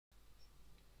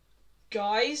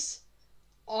Guys,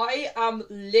 I am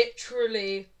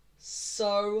literally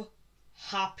so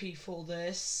happy for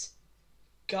this.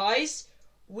 Guys,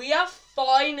 we have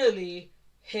finally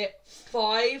hit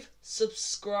 5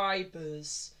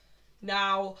 subscribers.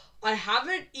 Now, I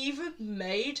haven't even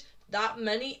made that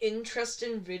many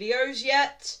interesting videos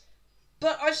yet,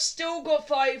 but I've still got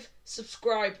 5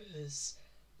 subscribers.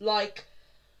 Like,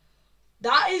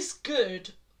 that is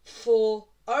good for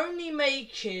only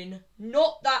making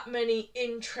not that many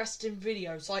interesting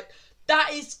videos. Like, that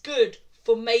is good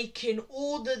for making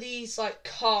all of these, like,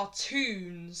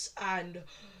 cartoons and,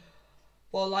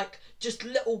 well, like, just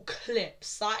little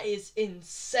clips. That is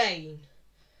insane.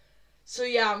 So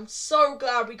yeah, I'm so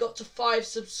glad we got to 5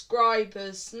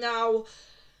 subscribers. Now,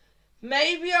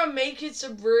 maybe I'm making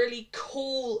some really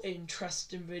cool,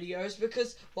 interesting videos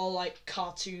because, well, like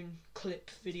cartoon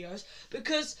clip videos.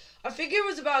 Because I think it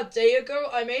was about a day ago,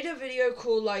 I made a video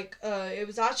called, like, it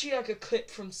was actually like a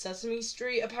clip from Sesame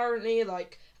Street, apparently,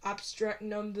 like abstract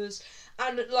numbers.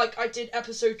 And, like, I did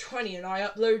episode 20 and I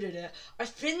uploaded it. I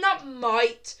think that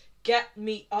might get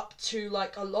me up to,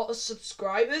 like, a lot of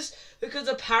subscribers because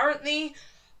apparently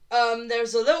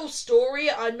there's a little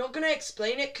story. I'm not going to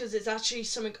explain it because it's actually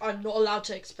something I'm not allowed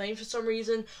to explain for some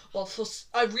reason. Well, for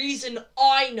a reason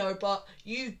I know, but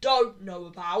you don't know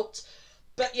about.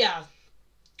 But yeah,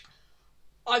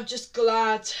 I'm just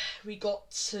glad we got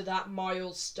to that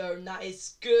milestone. That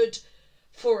is good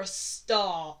for a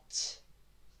start.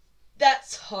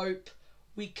 Let's hope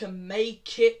we can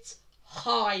make it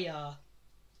higher.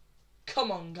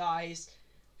 Come on, guys.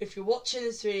 If you're watching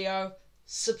this video,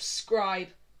 subscribe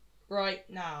right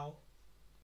now.